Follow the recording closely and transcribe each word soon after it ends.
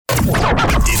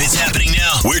If it's happening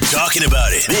now, we're talking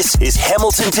about it. This is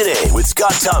Hamilton Today with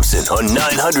Scott Thompson on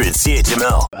 900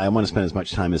 CHML. I want to spend as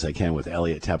much time as I can with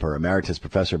Elliot Tepper, Emeritus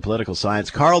Professor of Political Science,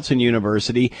 Carleton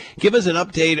University. Give us an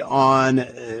update on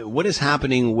what is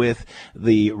happening with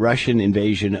the Russian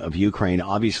invasion of Ukraine.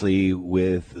 Obviously,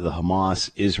 with the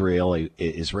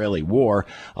Hamas-Israeli war,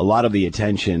 a lot of the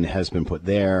attention has been put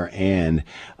there, and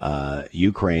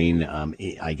Ukraine,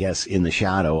 I guess, in the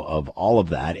shadow of all of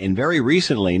that. And very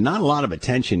recently, not a lot of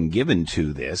attention given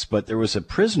to this, but there was a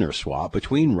prisoner swap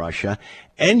between Russia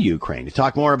and Ukraine. To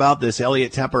talk more about this,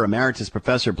 Elliot Tepper, Emeritus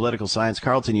Professor of Political Science,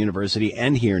 Carleton University,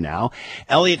 and here now.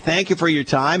 Elliot, thank you for your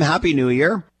time. Happy New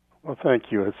Year. Well,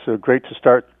 thank you. It's great to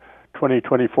start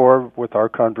 2024 with our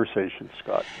conversation,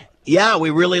 Scott. Yeah, we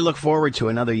really look forward to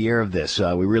another year of this.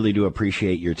 We really do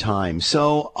appreciate your time.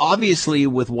 So obviously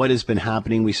with what has been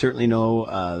happening, we certainly know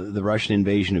the Russian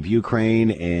invasion of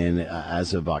Ukraine and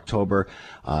as of October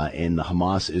in the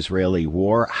Hamas-Israeli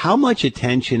war. How much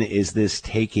attention is this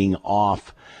taking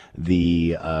off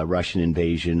the Russian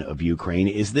invasion of Ukraine?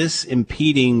 Is this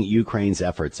impeding Ukraine's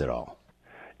efforts at all?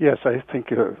 Yes, I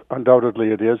think undoubtedly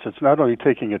it is. It's not only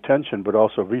taking attention, but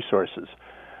also resources.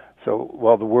 So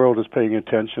while the world is paying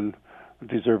attention,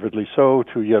 deservedly so,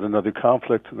 to yet another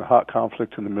conflict, and the hot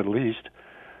conflict in the Middle East,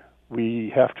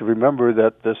 we have to remember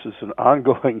that this is an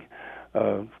ongoing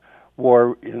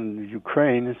war in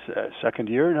Ukraine. It's second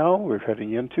year now we're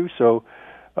heading into. So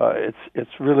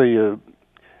it's really a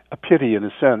pity in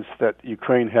a sense that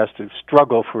Ukraine has to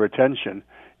struggle for attention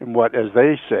in what, as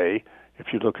they say,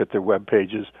 if you look at their web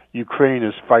pages, Ukraine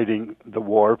is fighting the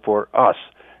war for us.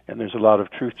 And there's a lot of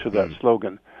truth to that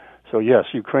slogan. So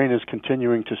yes, Ukraine is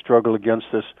continuing to struggle against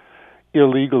this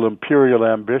illegal imperial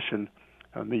ambition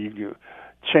and the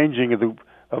changing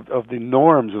of the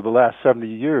norms of the last 70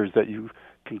 years that you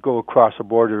can go across a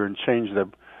border and change the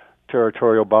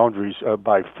territorial boundaries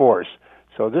by force.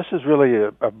 So this is really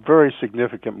a very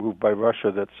significant move by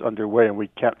Russia that's underway, and we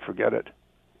can't forget it.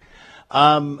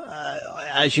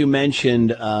 As you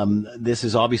mentioned, this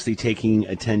is obviously taking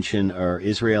attention, or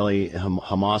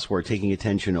Hamas were taking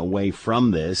attention away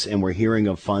from this, and we're hearing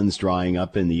of funds drying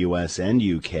up in the U.S. and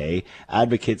U.K.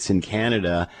 Advocates in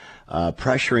Canada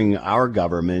pressuring our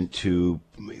government to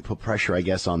put pressure, I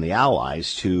guess, on the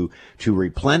allies to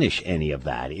replenish any of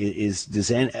that.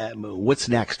 What's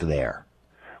next there?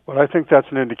 Well, I think that's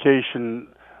an indication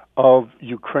of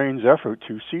Ukraine's effort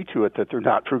to see to it that they're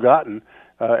not forgotten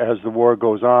as the war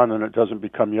goes on, and it doesn't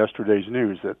become yesterday's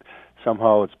news, that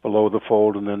somehow it's below the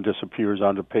fold and then disappears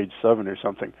onto page 7 or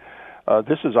something.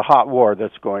 This is a hot war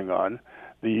that's going on.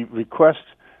 The request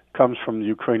comes from the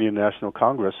Ukrainian National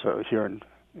Congress here,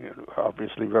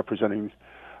 obviously representing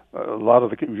a lot of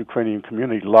the Ukrainian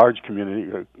community, large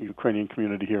community, Ukrainian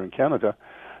community here in Canada,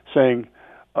 saying,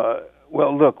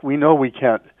 well, look, we know we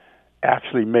can't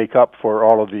actually make up for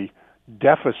all of the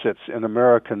deficits in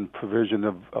American provision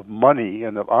of money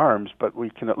and of arms, but we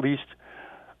can at least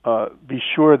be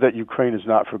sure that Ukraine is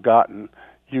not forgotten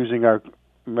using our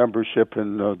membership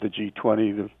in the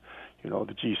G20, the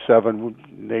G7,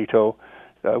 NATO.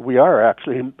 We are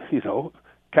actually,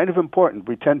 kind of important.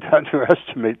 We tend to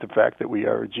underestimate the fact that we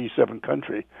are a G7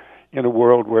 country in a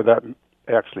world where that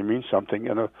actually means something,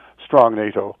 and a strong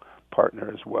NATO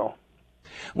partner as well.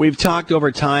 We've talked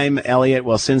over time, Elliot,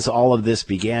 well, since all of this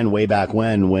began way back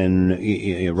when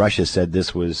Russia said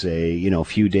this was a,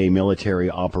 few-day military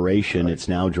operation. Right. It's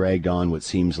now dragged on what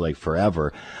seems like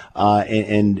forever.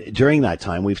 And during that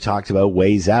time, we've talked about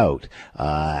ways out,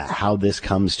 how this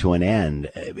comes to an end,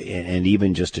 and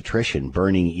even just attrition,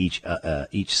 burning each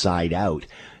side out.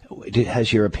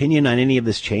 Has your opinion on any of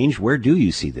this changed? Where do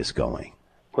you see this going?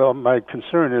 Well, my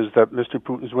concern is that Mr.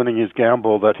 Putin's winning his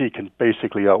gamble that he can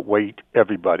basically outweight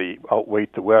everybody,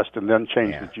 outweight the West, and then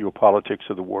change the geopolitics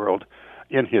of the world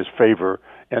in his favor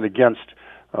and against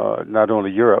not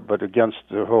only Europe, but against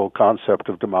the whole concept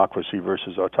of democracy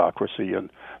versus autocracy and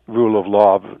rule of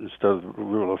law instead of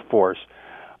rule of force.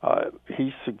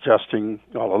 He's suggesting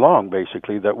all along,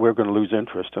 basically, that we're going to lose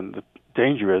interest, and the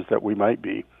danger is that we might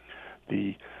be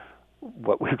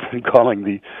what we've been calling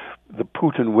the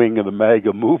Putin wing of the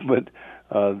MAGA movement,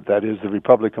 that is the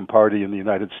Republican Party in the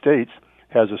United States,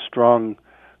 has a strong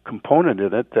component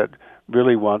in it that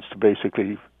really wants to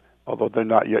basically, although they're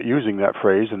not yet using that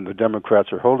phrase, and the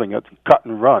Democrats are holding it, cut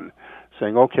and run,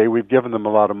 saying, okay, we've given them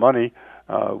a lot of money,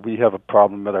 we have a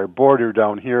problem at our border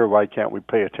down here, why can't we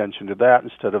pay attention to that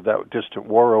instead of that distant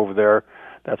war over there?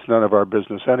 That's none of our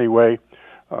business anyway.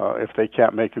 If they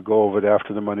can't make a go of it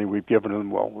after the money we've given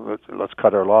them, well, let's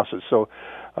cut our losses. So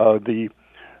the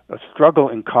struggle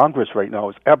in Congress right now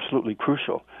is absolutely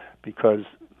crucial because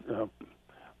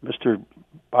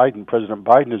President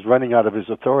Biden is running out of his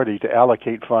authority to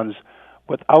allocate funds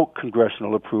without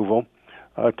congressional approval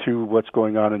to what's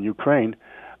going on in Ukraine.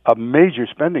 A major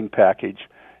spending package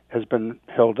has been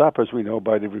held up, as we know,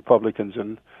 by the Republicans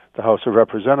in the House of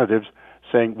Representatives,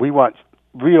 saying we want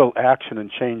real action and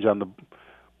change on the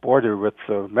border with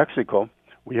Mexico.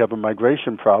 We have a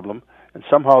migration problem, and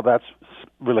somehow that's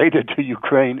related to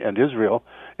Ukraine and Israel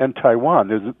and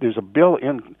Taiwan. There's a bill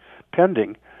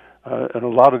pending, and a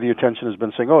lot of the attention has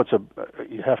been saying,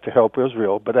 you have to help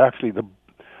Israel, but actually the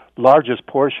largest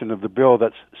portion of the bill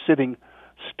that's sitting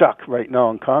stuck right now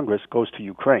in Congress goes to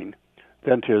Ukraine,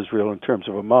 then to Israel in terms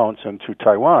of amounts, and to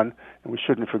Taiwan, and we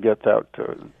shouldn't forget that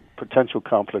potential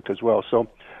conflict as well. So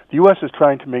the U.S. is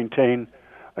trying to maintain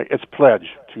its pledge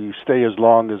to stay as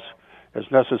long as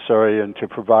necessary and to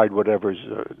provide whatever is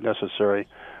necessary,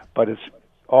 but it's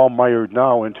all mired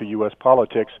now into U.S.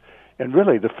 politics, and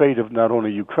really the fate of not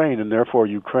only Ukraine, and therefore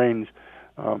Ukraine's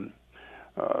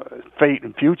fate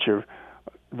and future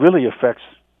really affects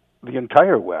the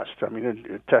entire West. I mean,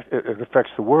 it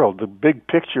affects the world. The big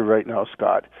picture right now,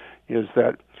 Scott, is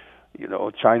that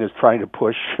China's trying to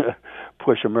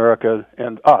push America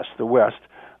and us, the West,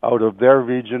 out of their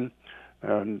region,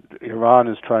 and Iran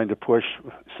is trying to push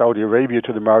Saudi Arabia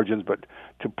to the margins, but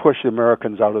to push the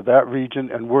Americans out of that region,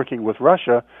 and working with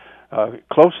Russia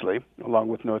closely, along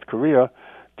with North Korea,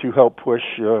 to help push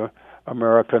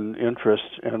American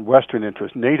interests and Western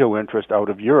interests, NATO interest out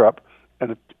of Europe,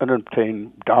 and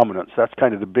obtain dominance. That's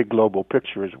kind of the big global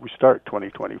picture as we start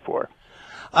 2024.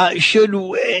 Should,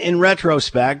 in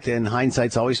retrospect, and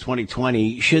hindsight's always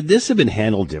 2020, should this have been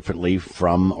handled differently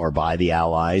from or by the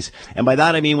Allies? And by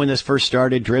that I mean when this first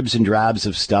started, dribs and drabs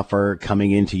of stuff are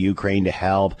coming into Ukraine to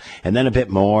help, and then a bit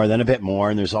more,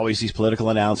 and there's always these political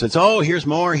announcements. Oh, here's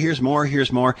more.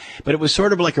 But it was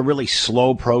sort of like a really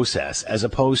slow process, as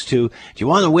opposed to, do you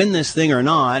want to win this thing or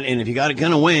not? And if you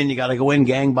gonna win, you got to go in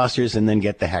gangbusters and then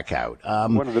get the heck out.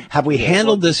 Have we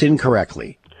handled this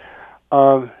incorrectly?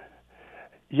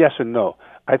 Yes and no.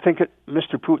 I think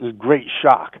Mr. Putin's great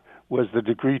shock was the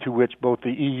degree to which both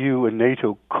the EU and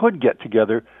NATO could get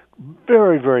together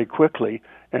very, very quickly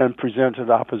and present a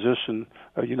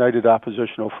united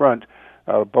oppositional front,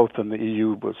 both on the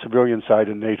EU civilian side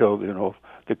and NATO,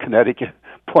 the kinetic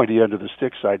pointy end of the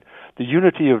stick side. The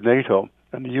unity of NATO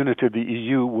and the unity of the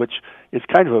EU, which is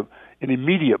kind of an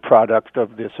immediate product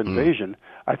of this invasion,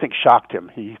 I think shocked him.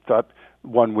 He thought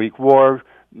 1 week war,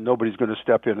 nobody's going to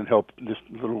step in and help this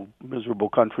little miserable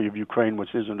country of Ukraine,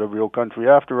 which isn't a real country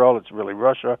after all. It's really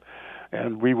Russia.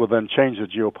 And we will then change the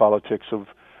geopolitics of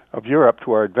Europe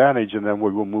to our advantage, and then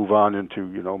we will move on into,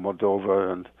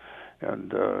 Moldova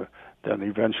and then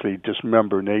eventually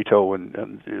dismember NATO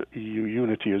and EU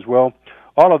unity as well.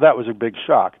 All of that was a big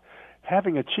shock.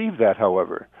 Having achieved that,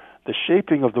 however, the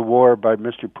shaping of the war by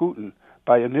Mr. Putin,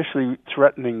 by initially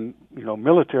threatening,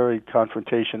 military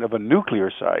confrontation of a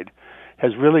nuclear side,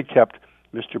 has really kept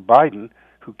Mr. Biden,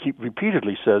 who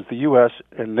repeatedly says the U.S.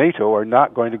 and NATO are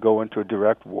not going to go into a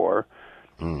direct war,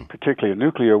 particularly a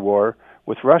nuclear war,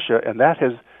 with Russia. And that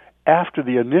has, after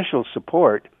the initial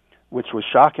support, which was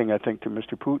shocking, I think, to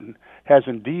Mr. Putin, has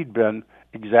indeed been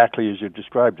exactly as you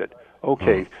described it.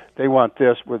 Okay, they want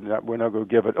this, we're not going to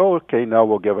give it. Oh, okay, now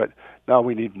we'll give it. Now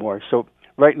we need more. So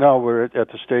right now we're at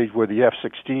the stage where the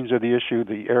F-16s are the issue,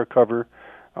 the air cover.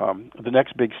 The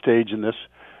next big stage in this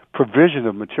provision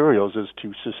of materials is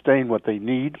to sustain what they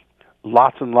need,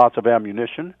 lots and lots of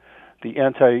ammunition, the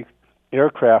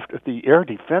anti-aircraft, the air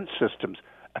defense systems,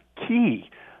 a key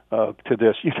to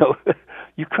this.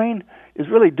 Ukraine is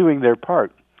really doing their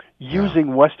part.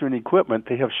 Using Western equipment,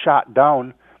 they have shot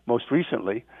down, most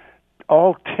recently,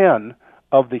 all 10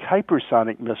 of the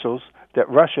hypersonic missiles that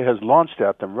Russia has launched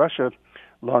at them. Russia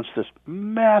launched this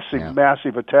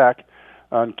massive attack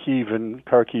on Kyiv and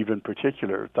Kharkiv in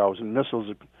particular, 1,000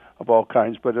 missiles of all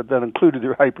kinds, but that included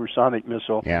their hypersonic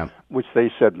missile, which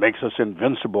they said makes us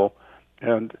invincible.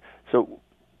 And so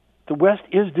the West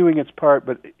is doing its part,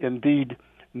 but indeed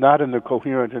not in the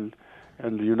coherent and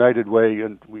the united way.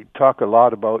 And we talk a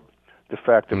lot about the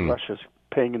fact that Russia's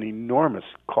paying an enormous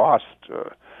cost,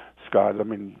 Scott. I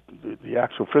mean, the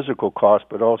actual physical cost,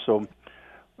 but also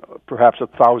perhaps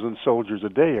 1,000 soldiers a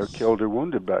day are killed or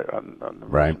wounded on the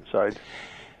Russian side.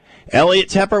 Elliot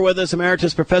Tepper with us,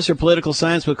 Emeritus Professor of Political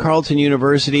Science with Carleton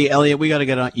University. Elliot, we got to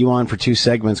get you on for 2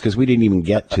 segments because we didn't even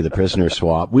get to the prisoner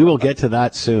swap. We will get to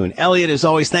that soon. Elliot, as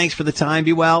always, thanks for the time.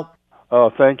 Be well.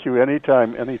 Oh, thank you.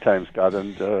 Anytime, Scott,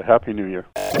 and Happy New Year.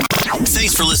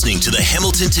 Thanks for listening to the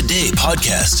Hamilton Today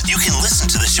podcast. You can listen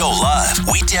to the show live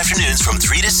weekday afternoons from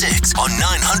 3 to 6 on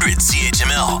 900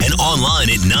 CHML and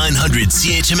online at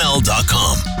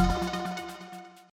 900CHML.com.